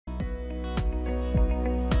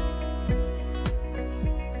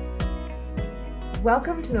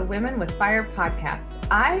Welcome to the Women with Fire podcast.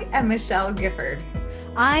 I am Michelle Gifford.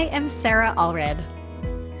 I am Sarah Allred.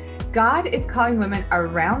 God is calling women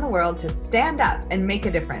around the world to stand up and make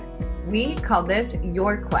a difference. We call this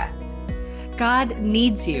Your Quest. God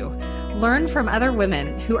needs you. Learn from other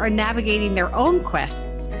women who are navigating their own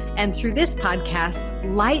quests, and through this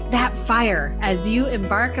podcast, light that fire as you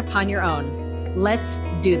embark upon your own. Let's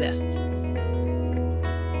do this.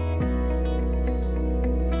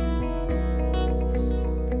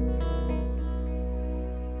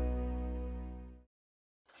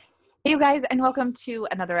 Hey, you guys, and welcome to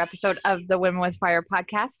another episode of the Women with Fire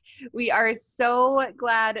podcast. We are so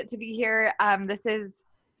glad to be here. This is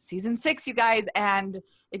season 6, you guys, and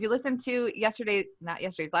if you listened to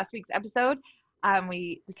last week's episode,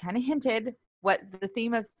 we kind of hinted what the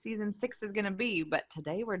theme of season 6 is going to be, but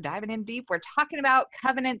today we're diving in deep. We're talking about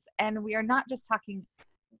covenants, and we are not just talking.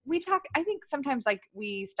 I think sometimes like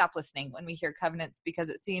we stop listening when we hear covenants because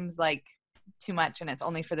it seems like too much and it's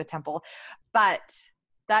only for the temple, but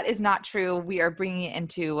that is not true. We are bringing it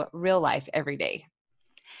into real life every day.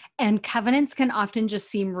 And covenants can often just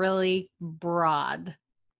seem really broad.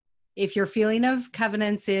 If your feeling of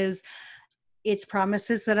covenants is, it's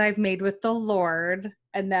promises that I've made with the Lord,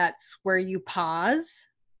 and that's where you pause,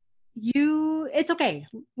 it's okay.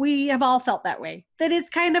 We have all felt that way, that it's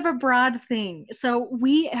kind of a broad thing. So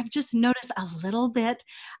we have just noticed a little bit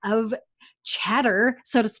of chatter,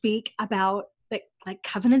 so to speak, about like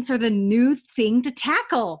covenants are the new thing to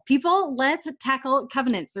tackle. People, let's tackle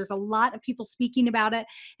covenants. There's a lot of people speaking about it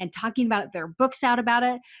and talking about it. There are books out about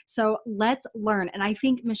it. So let's learn. And I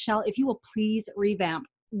think, Michelle, if you will please revamp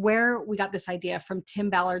where we got this idea from Tim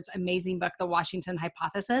Ballard's amazing book, The Washington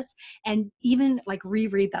Hypothesis, and even like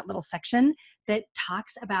reread that little section that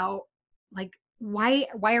talks about like, why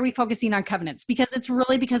are we focusing on covenants? Because it's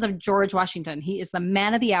really because of George Washington. He is the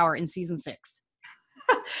man of the hour in season 6.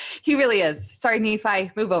 He really is. Sorry,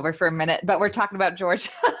 Nephi, move over for a minute, but we're talking about George.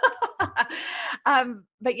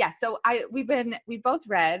 But yeah, so we both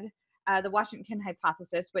read The Washington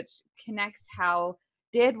Hypothesis, which connects how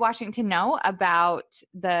did Washington know about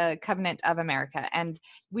the covenant of America? And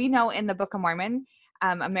we know in the Book of Mormon,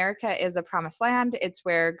 America is a promised land. It's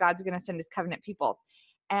where God's going to send his covenant people.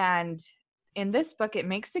 And in this book, it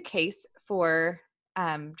makes the case for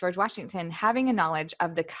George Washington having a knowledge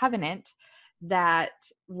of the covenant that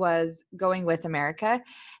was going with America.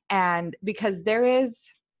 And because there is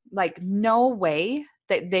like no way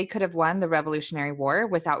that they could have won the Revolutionary War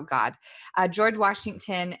without God. George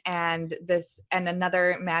Washington and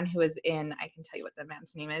another man who was I can tell you what the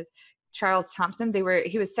man's name is, Charles Thompson.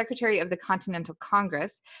 He was Secretary of the Continental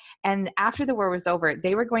Congress. And after the war was over,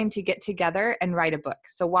 they were going to get together and write a book.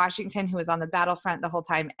 So Washington, who was on the battlefront the whole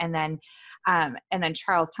time, and then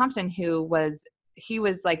Charles Thompson, he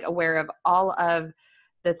was like aware of all of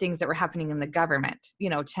the things that were happening in the government,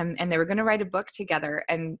 and they were going to write a book together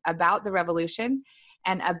and about the revolution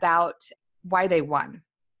and about why they won.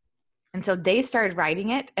 And so they started writing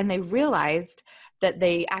it, and they realized that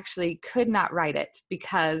they actually could not write it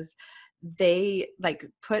because they like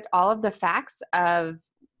put all of the facts of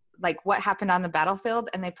like what happened on the battlefield,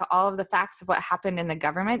 and they put all of the facts of what happened in the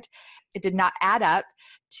government. It did not add up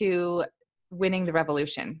to winning the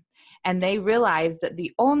revolution. And they realized that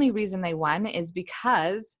the only reason they won is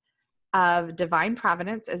because of divine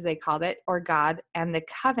providence, as they called it, or God, and the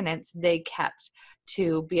covenants they kept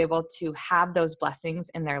to be able to have those blessings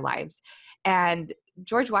in their lives. And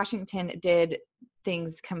George Washington did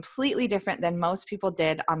things completely different than most people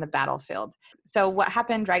did on the battlefield. So what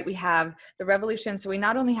happened, right? We have the revolution. So we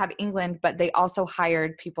not only have England, but they also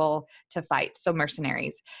hired people to fight. So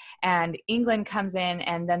mercenaries. And England comes in,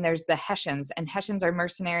 and then there's the Hessians, and Hessians are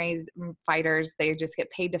mercenaries, fighters. They just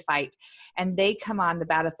get paid to fight. And they come on the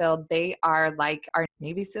battlefield. They are like our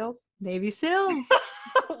Navy SEALs. Navy SEALs.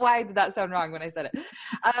 Why did that sound wrong when I said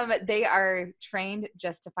it? They are trained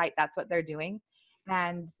just to fight. That's what they're doing.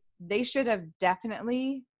 And they should have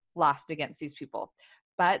definitely lost against these people.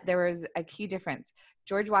 But there was a key difference.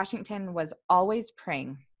 George Washington was always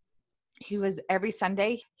praying. Every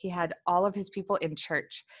Sunday, he had all of his people in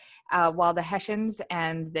church, while the Hessians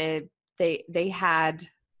and they had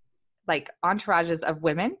like entourages of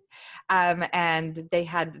women, and they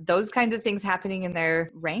had those kinds of things happening in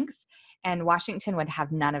their ranks. And Washington would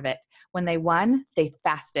have none of it. When they won, they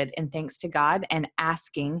fasted in thanks to God and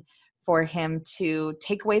asking for him to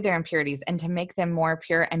take away their impurities and to make them more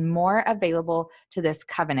pure and more available to this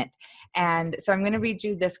covenant. And so I'm going to read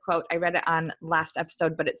you this quote. I read it on last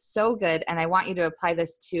episode, but it's so good. And I want you to apply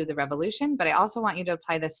this to the revolution, but I also want you to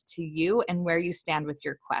apply this to you and where you stand with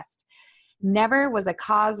your quest. Never was a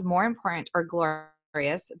cause more important or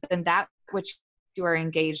glorious than that which you are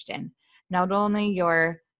engaged in. Not only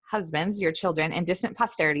your husbands, your children, and distant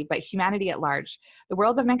posterity, but humanity at large. The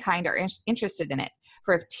world of mankind are interested in it.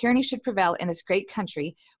 For if tyranny should prevail in this great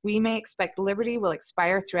country, we may expect liberty will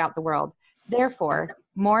expire throughout the world. Therefore,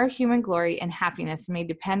 more human glory and happiness may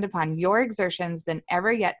depend upon your exertions than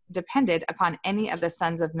ever yet depended upon any of the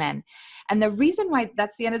sons of men. And the reason why,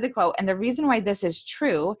 that's the end of the quote, and the reason why this is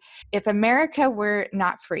true, if America were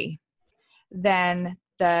not free, then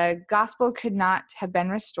the gospel could not have been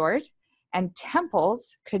restored and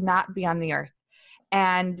temples could not be on the earth.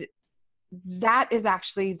 And that is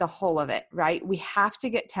actually the whole of it, right? We have to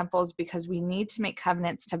get temples because we need to make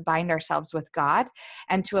covenants to bind ourselves with God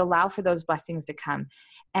and to allow for those blessings to come.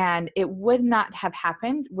 And it would not have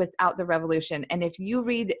happened without the revolution. And if you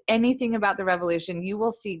read anything about the revolution, you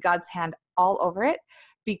will see God's hand all over it,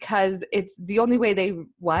 because it's the only way they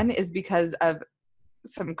won is because of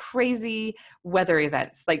some crazy weather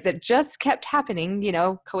events like that just kept happening,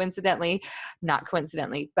 coincidentally, not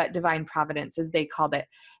coincidentally, but divine providence, as they called it.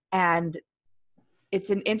 And it's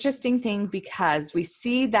an interesting thing because we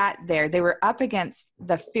see that they were up against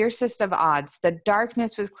the fiercest of odds. The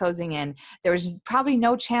darkness was closing in. There was probably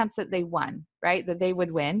no chance that they won, right? That they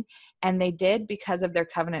would win. And they did because of their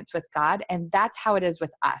covenants with God. And that's how it is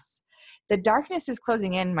with us. The darkness is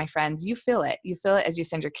closing in, my friends. You feel it. You feel it as you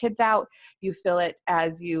send your kids out. You feel it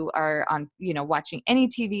as you are on, watching any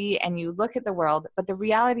TV and you look at the world. But the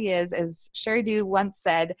reality is, as Sherry Dew once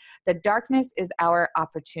said, the darkness is our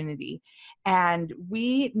opportunity. And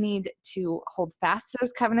we need to hold fast to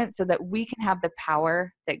those covenants so that we can have the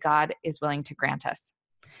power that God is willing to grant us.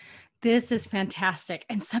 This is fantastic.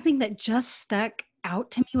 And something that just stuck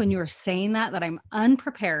out to me when you were saying that I'm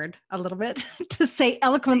unprepared a little bit to say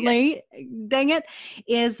eloquently, dang it,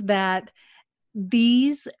 is that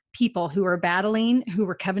these people who were battling, who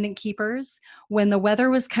were covenant keepers, when the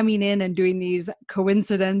weather was coming in and doing these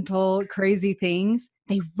coincidental, crazy things,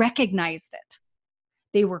 they recognized it.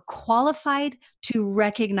 They were qualified to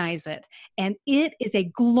recognize it. And it is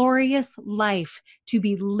a glorious life to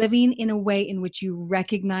be living in a way in which you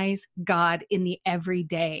recognize God in the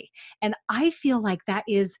everyday. And I feel like that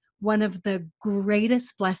is one of the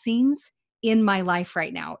greatest blessings in my life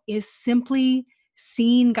right now, is simply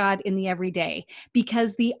seeing God in the everyday.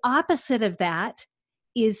 Because the opposite of that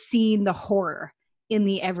is seeing the horror in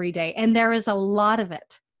the everyday. And there is a lot of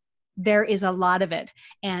it. There is a lot of it,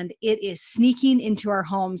 and it is sneaking into our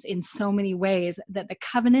homes in so many ways that the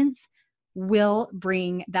covenants will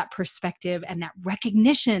bring that perspective and that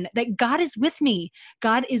recognition that God is with me.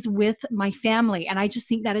 God is with my family. And I just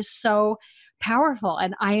think that is so powerful.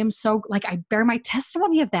 And I am so, I bear my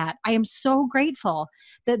testimony of that. I am so grateful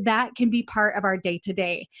that that can be part of our day to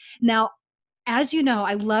day. Now, as you know,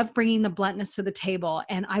 I love bringing the bluntness to the table,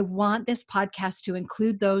 and I want this podcast to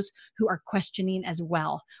include those who are questioning as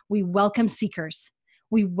well. We welcome seekers.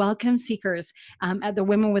 We welcome seekers at the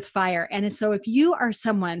Women with Fire. And so if you are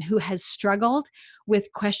someone who has struggled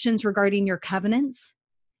with questions regarding your covenants,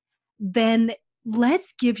 then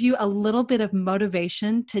let's give you a little bit of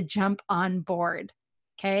motivation to jump on board.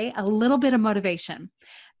 Okay? A little bit of motivation.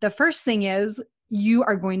 The first thing is you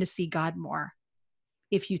are going to see God more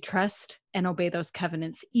if you trust and obey those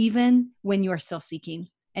covenants, even when you are still seeking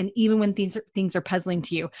and even when things are puzzling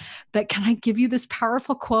to you. But can I give you this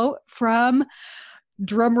powerful quote from,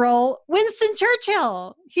 drumroll, Winston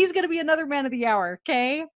Churchill? He's going to be another man of the hour,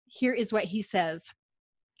 okay? Here is what he says.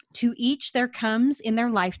 To each there comes in their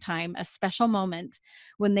lifetime a special moment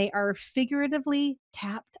when they are figuratively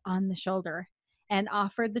tapped on the shoulder and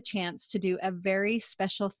offered the chance to do a very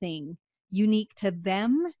special thing, unique to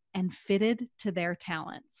them and fitted to their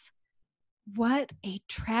talents. What a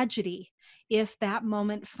tragedy if that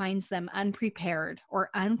moment finds them unprepared or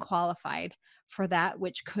unqualified for that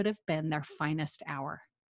which could have been their finest hour.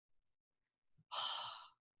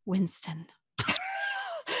 Winston.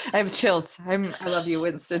 I have chills. I love you,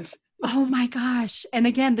 Winston. Oh my gosh. And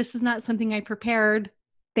again, this is not something I prepared.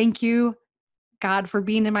 Thank you, God, for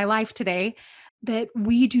being in my life today. That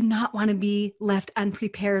we do not want to be left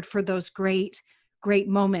unprepared for those great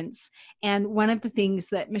moments. And one of the things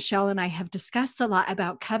that Michelle and I have discussed a lot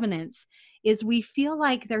about covenants is we feel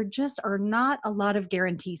like there just are not a lot of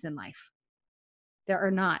guarantees in life. There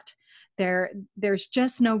are not. There's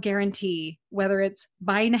just no guarantee, whether it's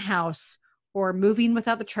buying a house or moving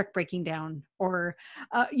without the truck breaking down, or,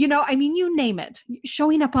 you name it.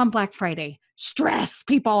 Showing up on Black Friday. Stress,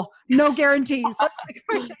 people. No guarantees.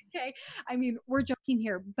 Okay. We're joking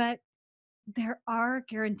here, but there are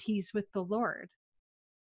guarantees with the Lord.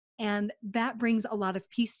 And that brings a lot of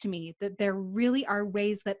peace to me, that there really are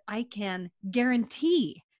ways that I can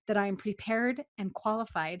guarantee that I am prepared and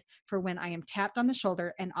qualified for when I am tapped on the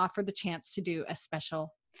shoulder and offered the chance to do a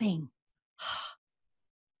special thing.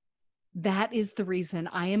 That is the reason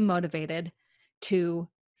I am motivated to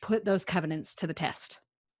put those covenants to the test.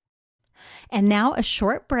 And now a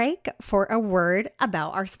short break for a word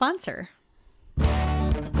about our sponsor.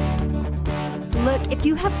 Look, if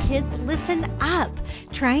you have kids, listen up.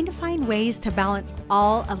 Trying to find ways to balance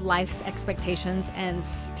all of life's expectations and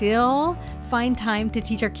still find time to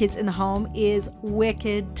teach our kids in the home is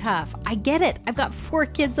wicked tough. I get it. I've got 4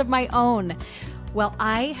 kids of my own. Well,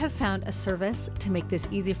 I have found a service to make this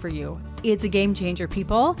easy for you. It's a game changer,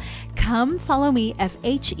 people. Come Follow Me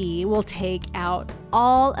FHE will take out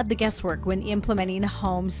all of the guesswork when implementing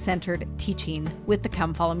home-centered teaching with the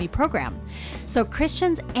Come Follow Me program. So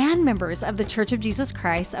Christians and members of the Church of Jesus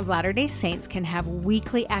Christ of Latter-day Saints can have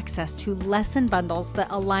weekly access to lesson bundles that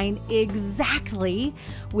align exactly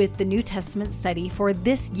with the New Testament study for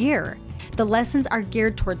this year. The lessons are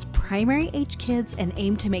geared towards primary age kids and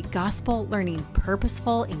aim to make gospel learning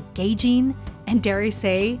purposeful, engaging, and dare I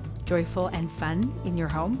say, joyful and fun in your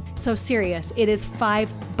home. So serious, it is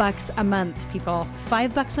 $5 a month, people.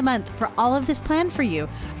 $5 a month for all of this planned for you.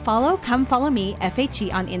 Follow Come Follow Me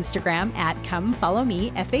FHE on Instagram at Come Follow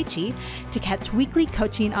Me FHE to catch weekly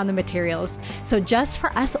coaching on the materials. So just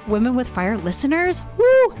for us Women with Fire listeners,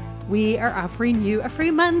 woo! We are offering you a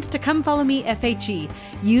free month to Come Follow Me FHE.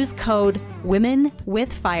 Use code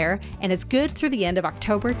WOMENWITHFIRE, and it's good through the end of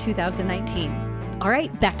October 2019. All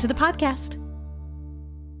right, back to the podcast.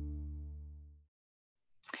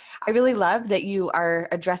 I really love that you are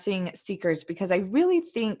addressing seekers, because I really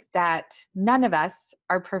think that none of us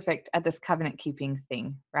are perfect at this covenant keeping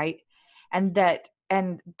thing, right? And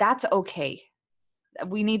that's okay.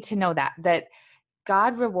 We need to know that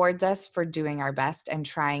God rewards us for doing our best and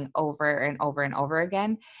trying over and over and over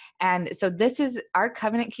again. And so our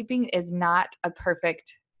covenant keeping is not a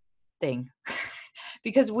perfect thing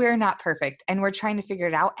because we're not perfect and we're trying to figure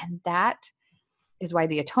it out. And that is why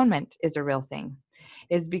the atonement is a real thing,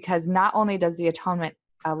 is because not only does the atonement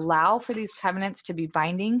allow for these covenants to be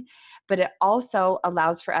binding, but it also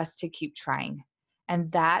allows for us to keep trying.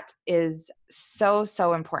 And that is so,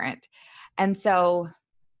 so important. And so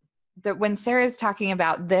when Sarah's talking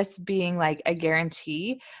about this being like a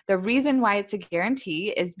guarantee, the reason why it's a guarantee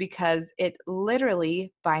is because it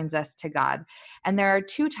literally binds us to God. And there are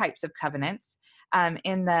 2 types of covenants.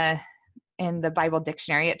 In the Bible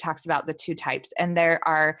dictionary, it talks about the 2 types. And there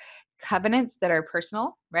are covenants that are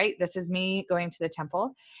personal, right? This is me going to the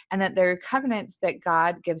temple. And that there are covenants that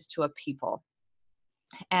God gives to a people.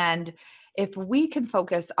 And if we can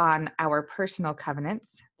focus on our personal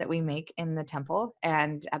covenants that we make in the temple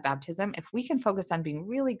and at baptism, if we can focus on being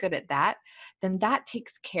really good at that, then that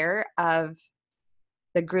takes care of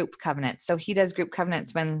the group covenants. So he does group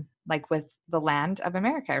covenants with the land of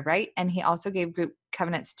America, right? And he also gave group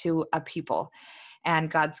covenants to a people and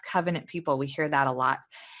God's covenant people. We hear that a lot.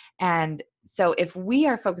 And so if we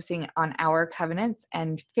are focusing on our covenants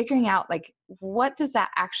and figuring out what does that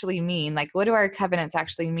actually mean? What do our covenants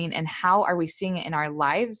actually mean and how are we seeing it in our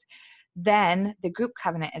lives? Then the group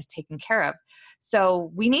covenant is taken care of.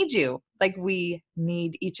 So we need you. We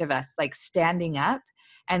need each of us standing up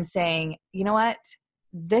and saying, you know what?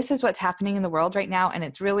 This is what's happening in the world right now. And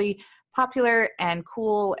it's really popular and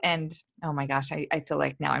cool. And oh my gosh, I feel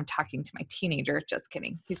like now I'm talking to my teenager. Just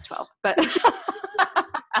kidding. He's 12, but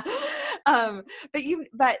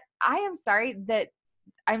but I am sorry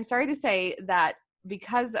to say that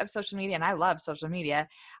because of social media, and I love social media,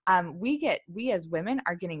 we as women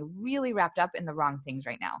are getting really wrapped up in the wrong things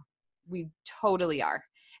right now. We totally are.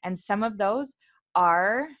 And some of those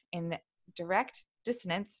are in direct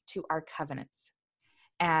dissonance to our covenants.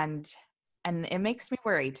 And it makes me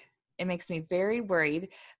worried. It makes me very worried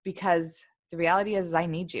because the reality is I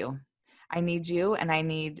need you. I need you and I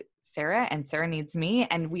need Sarah and Sarah needs me.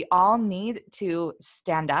 And we all need to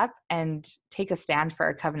stand up and take a stand for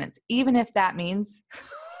our covenants, even if that means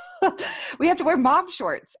we have to wear mom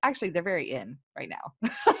shorts. Actually, they're very in right now.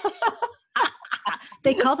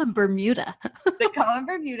 They call them Bermuda. They call them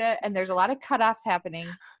Bermuda, and there's a lot of cutoffs happening.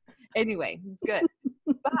 Anyway, it's good.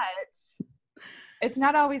 But it's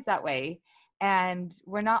not always that way. And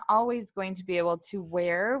we're not always going to be able to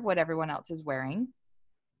wear what everyone else is wearing.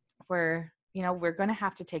 We're going to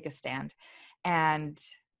have to take a stand. And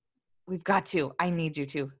we've got to. I need you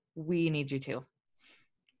to. We need you to.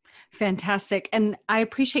 Fantastic. And I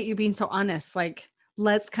appreciate you being so honest.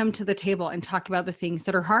 Let's come to the table and talk about the things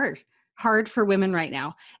that are hard. hard for women right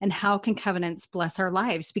now? And how can covenants bless our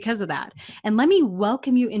lives because of that? And let me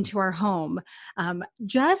welcome you into our home.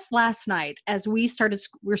 Just last night, as we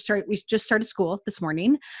just started school this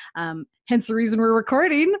morning, hence the reason we're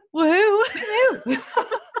recording. Woohoo!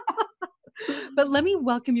 But let me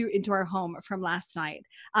welcome you into our home from last night.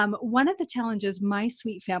 One of the challenges my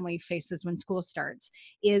sweet family faces when school starts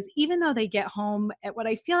is, even though they get home at what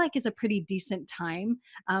I feel like is a pretty decent time,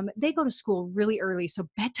 they go to school really early. So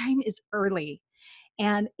bedtime is early.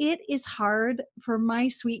 And it is hard for my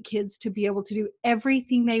sweet kids to be able to do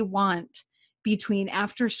everything they want between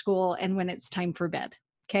after school and when it's time for bed.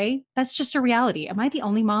 Okay. That's just a reality. Am I the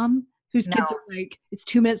only mom whose No. kids are like, it's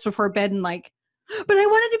 2 minutes before bed and like, but I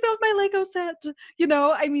wanted to build my Lego set.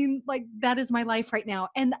 I mean, like, that is my life right now.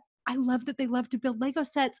 And I love that they love to build Lego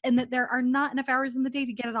sets and that there are not enough hours in the day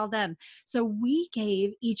to get it all done. So we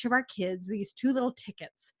gave each of our kids these 2 little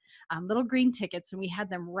tickets, little green tickets, and we had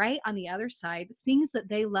them right on the other side, things that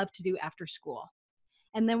they love to do after school.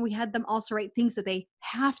 And then we had them also write things that they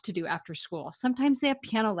have to do after school. Sometimes they have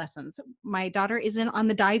piano lessons. My daughter is on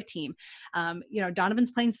the dive team.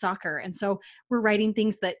 Donovan's playing soccer. And so we're writing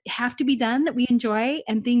things that have to be done that we enjoy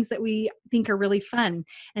and things that we think are really fun.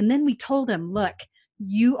 And then we told them, look,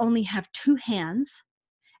 you only have 2 hands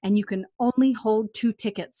and you can only hold 2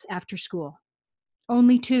 tickets after school.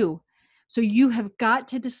 Only 2. So you have got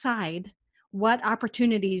to decide what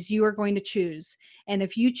opportunities you are going to choose. And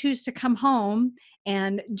if you choose to come home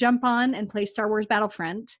and jump on and play Star Wars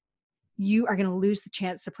Battlefront, you are going to lose the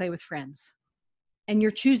chance to play with friends. And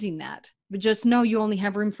you're choosing that. But just know you only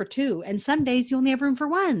have room for 2. And some days you only have room for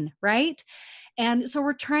 1, right? And so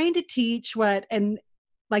we're trying to teach like in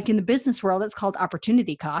the business world, it's called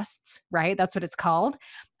opportunity costs, right? That's what it's called.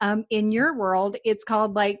 In your world, it's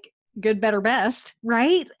called like good, better, best,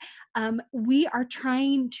 right? We are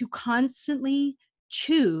trying to constantly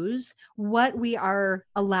choose what we are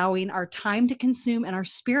allowing our time to consume and our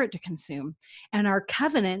spirit to consume. And our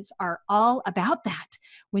covenants are all about that.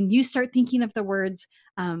 When you start thinking of the words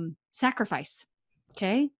sacrifice,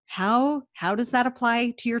 okay, how does that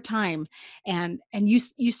apply to your time? And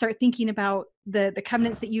you start thinking about the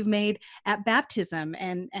covenants that you've made at baptism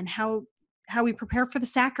and how we prepare for the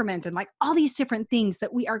sacrament and like all these different things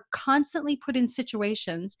that we are constantly put in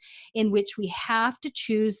situations in which we have to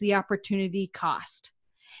choose the opportunity cost.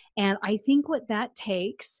 And I think what that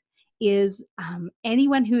takes is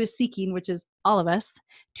anyone who is seeking, which is all of us,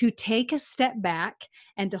 to take a step back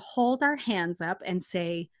and to hold our hands up and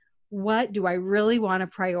say, what do I really want to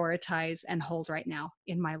prioritize and hold right now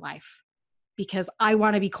in my life? Because I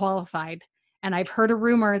want to be qualified. And I've heard a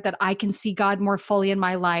rumor that I can see God more fully in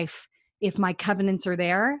my life if my covenants are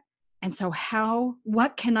there. And so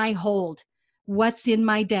what can I hold? What's in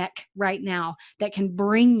my deck right now that can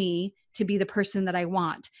bring me to be the person that I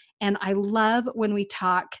want? And I love when we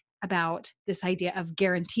talk about this idea of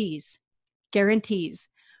guarantees. Guarantees.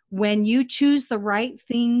 When you choose the right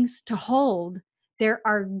things to hold, there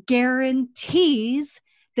are guarantees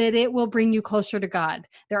that it will bring you closer to God.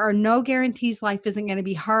 There are no guarantees life isn't going to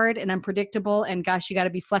be hard and unpredictable. And gosh, you got to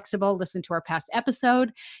be flexible. Listen to our past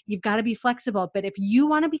episode. You've got to be flexible. But if you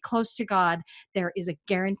want to be close to God, there is a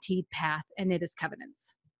guaranteed path, and it is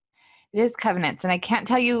covenants. It is covenants. And I can't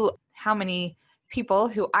tell you how many people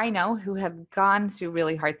who I know who have gone through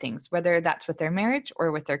really hard things, whether that's with their marriage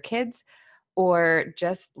or with their kids or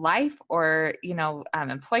just life or,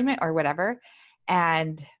 employment or whatever.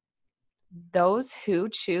 And those who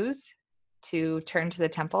choose to turn to the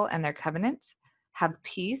temple and their covenants have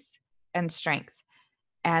peace and strength.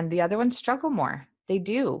 And the other ones struggle more. They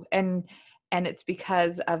do. And it's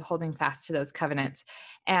because of holding fast to those covenants.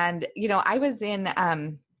 And, I was in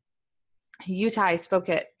Utah. I spoke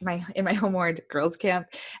in my Homeward girls camp,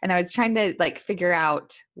 and I was trying to figure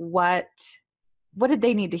out what did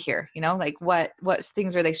they need to hear, what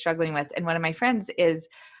things were they struggling with. And one of my friends is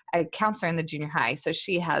a counselor in the junior high. So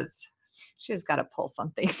she has got a pulse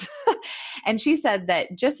on things. And she said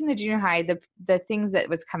that just in the junior high, the things that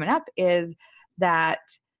was coming up is that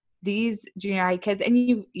these junior high kids, and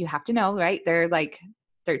you have to know, right? They're like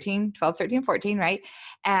 12, 13, 14, right?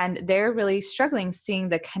 And they're really struggling seeing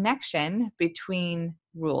the connection between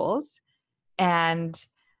rules and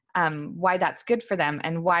why that's good for them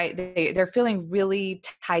and why they're feeling really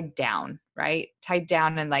tied down, right? Tied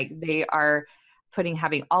down, and they are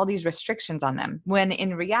having all these restrictions on them, when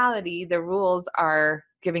in reality, the rules are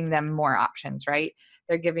giving them more options, right?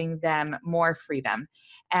 They're giving them more freedom.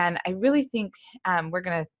 And I really think we're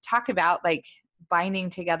going to talk about binding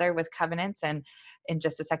together with covenants and in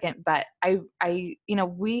just a second. But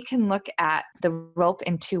we can look at the rope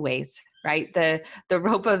in two ways, right? The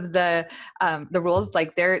rope of the rules,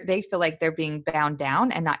 like they feel like they're being bound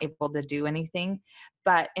down and not able to do anything.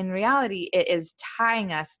 But in reality, it is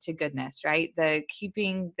tying us to goodness, right? The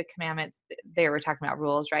keeping the commandments, they were talking about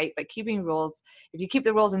rules, right? But keeping rules, if you keep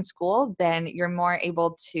the rules in school, then you're more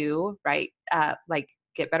able to, right? Like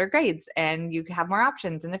get better grades, and you have more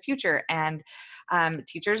options in the future, and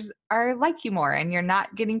teachers are like you more, and you're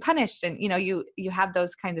not getting punished, and you have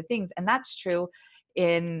those kinds of things. And that's true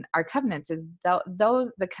in our covenants, is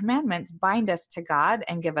the commandments bind us to God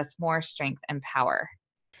and give us more strength and power.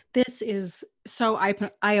 This is so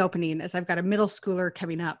eye-opening, as I've got a middle schooler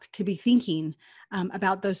coming up to be thinking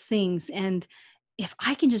about those things. And if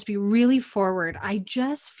I can just be really forward, I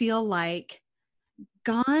just feel like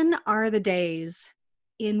gone are the days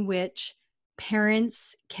in which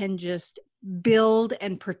parents can just build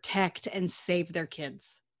and protect and save their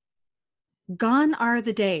kids. Gone are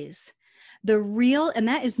the days. And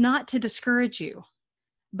that is not to discourage you,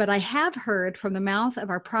 but I have heard from the mouth of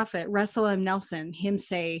our prophet, Russell M. Nelson, him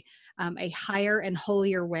say a higher and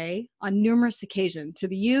holier way on numerous occasions to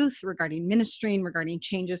the youth regarding ministering, regarding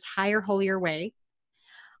changes, higher, holier way.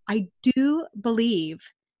 I do believe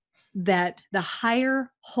that the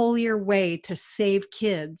higher, holier way to save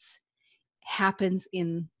kids happens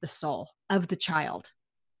in the soul of the child,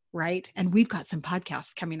 right? And we've got some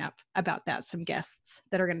podcasts coming up about that, some guests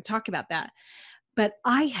that are going to talk about that. But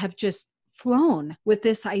I have just flown with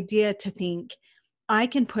this idea to think I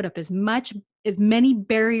can put up as many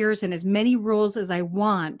barriers and as many rules as I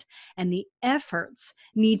want, and the efforts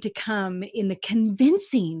need to come in the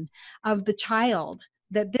convincing of the child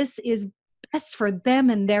that this is best for them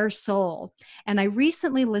and their soul. And I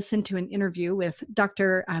recently listened to an interview with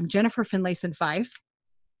Dr. Jennifer Finlayson Fife.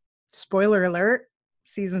 Spoiler alert,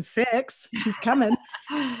 season 6, she's coming,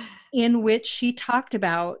 in which she talked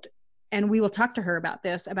about, and we will talk to her about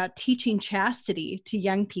this, about teaching chastity to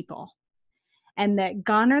young people. And that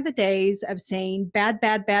gone are the days of saying bad,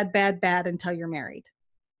 bad, bad, bad, bad until you're married.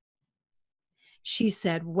 She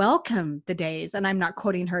said, welcome the days, and I'm not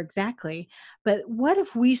quoting her exactly, but what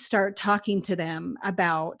if we start talking to them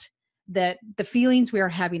about that the feelings we are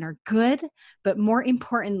having are good, but more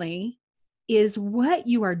importantly, is what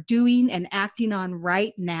you are doing and acting on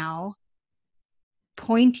right now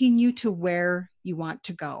pointing you to where you want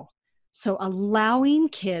to go. So allowing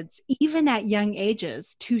kids, even at young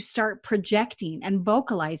ages, to start projecting and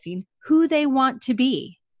vocalizing who they want to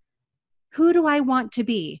be. Who do I want to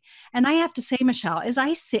be? And I have to say, Michelle, as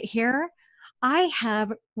I sit here, I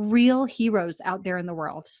have real heroes out there in the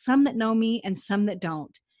world, some that know me and some that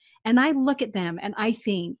don't. And I look at them and I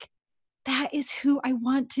think, that is who I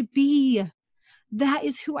want to be. That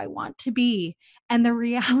is who I want to be. And the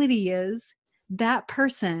reality is that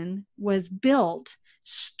person was built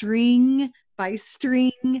string by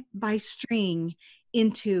string by string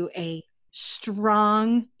into a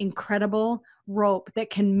strong, incredible rope that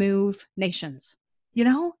can move nations.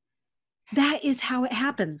 That is how it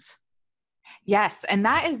happens. Yes. And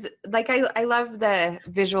that is like, I love the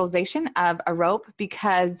visualization of a rope,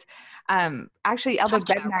 because actually Elder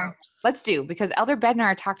Bednar, because Elder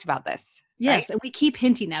Bednar talked about this. Yes. Right? And we keep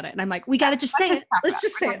hinting at it. And I'm like, we got to just say it. Let's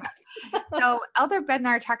just say it. So Elder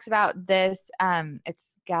Bednar talks about this.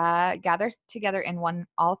 It's gathers together in one,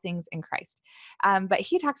 all things in Christ. But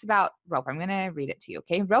he talks about rope. I'm going to read it to you.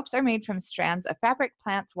 Okay. Ropes are made from strands of fabric,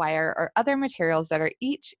 plants, wire, or other materials that are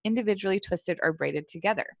each individually twisted or braided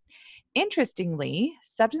together. Interestingly,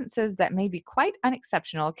 substances that may be quite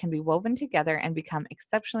unexceptional can be woven together and become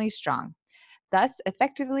exceptionally strong. Thus,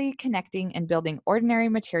 effectively connecting and building ordinary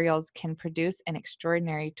materials can produce an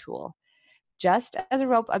extraordinary tool. Just as a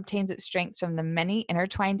rope obtains its strength from the many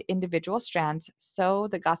intertwined individual strands, so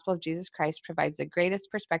the gospel of Jesus Christ provides the greatest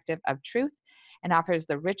perspective of truth and offers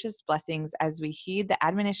the richest blessings as we heed the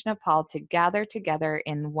admonition of Paul to gather together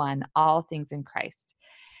in one all things in Christ.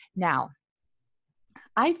 Now,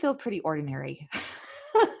 I feel pretty ordinary,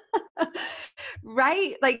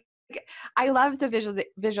 right? Like, I love the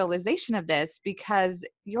visualization of this, because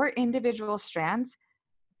your individual strands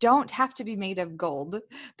don't have to be made of gold.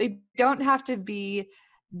 They don't have to be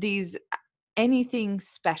anything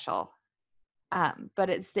special. But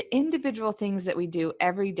it's the individual things that we do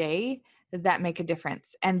every day that make a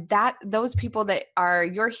difference. And that those people that are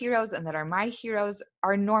your heroes and that are my heroes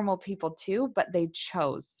are normal people too, but they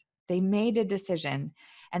made a decision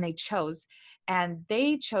and they chose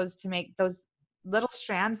to make those little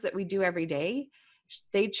strands that we do every day.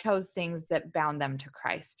 They chose things that bound them to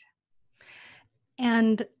Christ.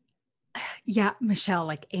 And Yeah, Michelle,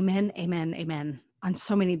 like amen, amen, amen on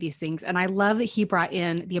so many of these things. And I love that he brought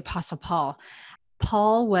in the Apostle Paul.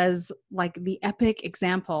 Paul was like the epic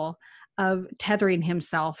example of tethering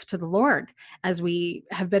himself to the Lord. As we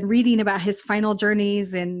have been reading about his final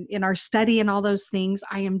journeys and in our study and all those things,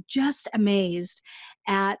 I am just amazed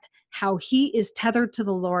at how he is tethered to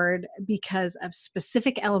the Lord because of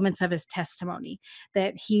specific elements of his testimony,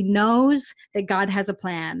 that he knows that God has a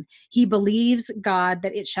plan. He believes God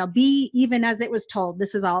that it shall be even as it was told.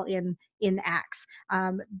 This is all in Acts,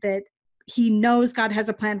 that he knows God has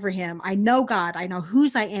a plan for him. I know God. I know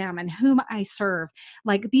whose I am and whom I serve.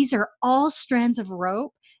 Like these are all strands of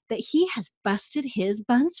rope that he has busted his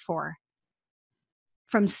buns for,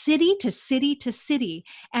 from city to city to city.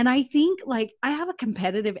 And I think like I have a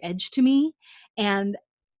competitive edge to me. And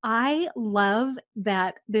I love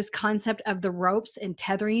that this concept of the ropes and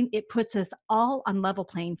tethering, it puts us all on level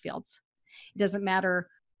playing fields. It doesn't matter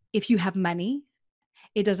if you have money.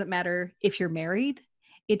 It doesn't matter if you're married.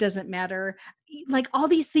 It doesn't matter, like all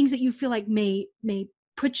these things that you feel like may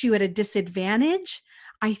put you at a disadvantage.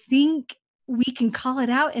 I think we can call it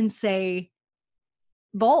out and say,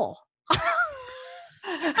 bull.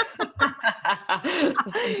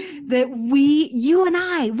 That you and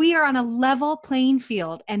I, we are on a level playing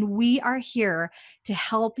field, and we are here to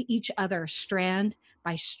help each other strand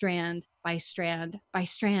by strand by strand by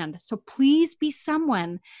strand. So please be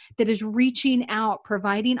someone that is reaching out,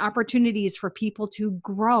 providing opportunities for people to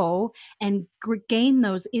grow and gain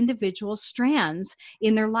those individual strands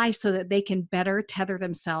in their life so that they can better tether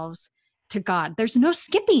themselves to God. There's no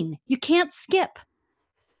skipping. You can't skip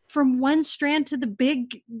from one strand to the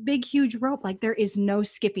big, huge rope. Like there is no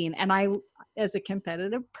skipping. And I, as a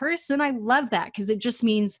competitive person, I love that because it just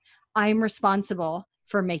means I'm responsible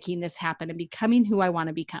for making this happen and becoming who I want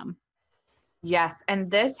to become. Yes.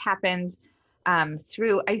 And this happens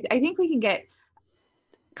through, I think we can get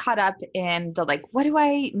caught up in the, like, what do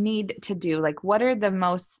I need to do? Like, what are the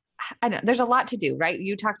most, I don't know, there's a lot to do, right?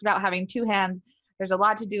 You talked about having two hands. There's a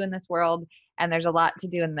lot to do in this world, and there's a lot to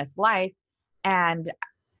do in this life. And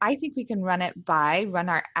I think we can run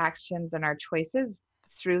our actions and our choices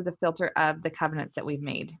through the filter of the covenants that we've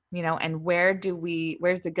made, and where's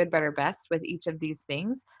the good, better, best with each of these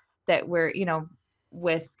things that we're,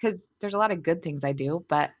 because there's a lot of good things I do,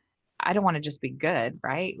 but I don't want to just be good,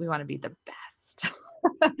 right? We want to be the best.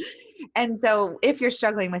 And so if you're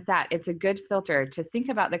struggling with that, it's a good filter to think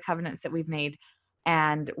about the covenants that we've made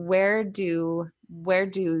and where do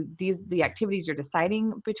the activities you're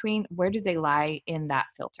deciding between, where do they lie in that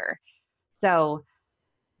filter? So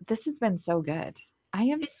this has been so good. I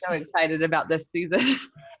am so excited about this season.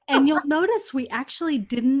 And you'll notice we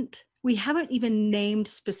haven't even named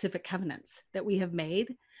specific covenants that we have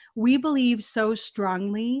made. We believe so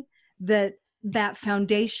strongly that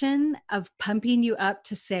foundation of pumping you up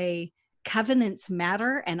to say covenants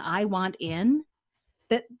matter and I want in,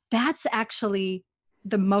 that's actually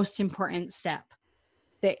the most important step,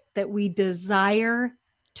 that we desire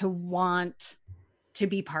to want to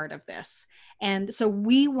be part of this. And so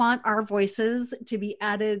we want our voices to be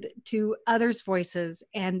added to others' voices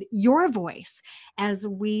and your voice as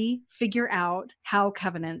we figure out how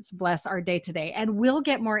covenants bless our day to day. And we'll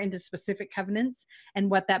get more into specific covenants and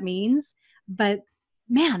what that means. But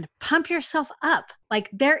man, pump yourself up.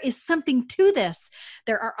 Like there is something to this.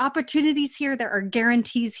 There are opportunities here. There are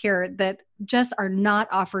guarantees here that just are not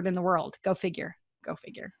offered in the world. Go figure.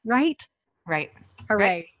 Right? Right. Hooray.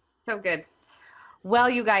 Right. So good.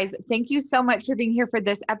 Well, you guys, thank you so much for being here for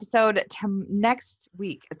this episode. Next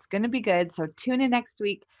week, it's going to be good. So tune in next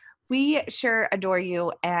week. We sure adore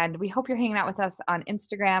you, and we hope you're hanging out with us on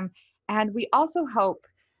Instagram. And we also hope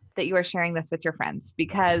that you are sharing this with your friends,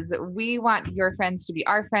 because we want your friends to be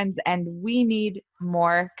our friends, and we need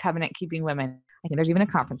more covenant-keeping women. I think there's even a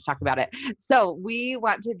conference talk about it. So we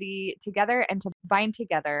want to be together and to bind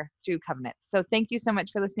together through covenants. So thank you so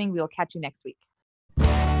much for listening. We will catch you next week.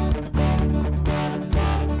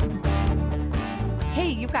 Hey,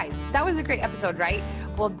 you guys, that was a great episode, right?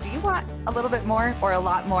 Well, do you want a little bit more or a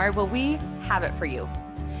lot more? Well, we have it for you.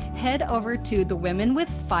 Head over to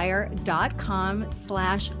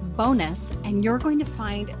thewomenwithfire.com/bonus, and you're going to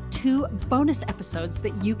find 2 bonus episodes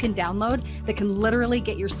that you can download that can literally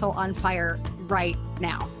get your soul on fire right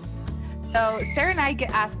now. So Sarah and I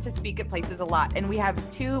get asked to speak at places a lot, and we have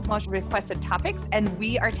 2 most requested topics, and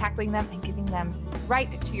we are tackling them and giving them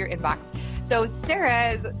right to your inbox. So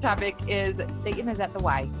Sarah's topic is Satan is at the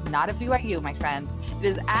Y, not at BYU, my friends. It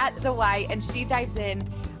is at the Y, and she dives in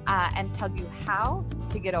and tells you how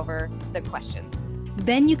to get over the questions.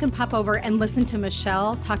 Then you can pop over and listen to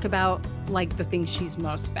Michelle talk about like the thing she's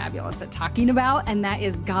most fabulous at talking about, and that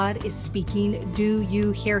is God is speaking. Do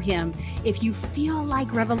you hear him? If you feel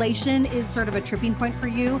like revelation is sort of a tripping point for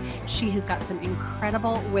you, she has got some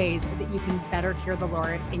incredible ways that you can better hear the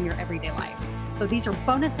Lord in your everyday life. So these are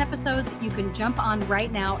bonus episodes. You can jump on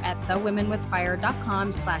right now at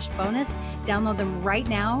thewomenwithfire.com/bonus. Download them right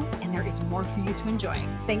now, and there is more for you to enjoy.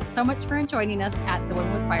 Thanks so much for joining us at the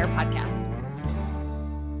Women with Fire podcast.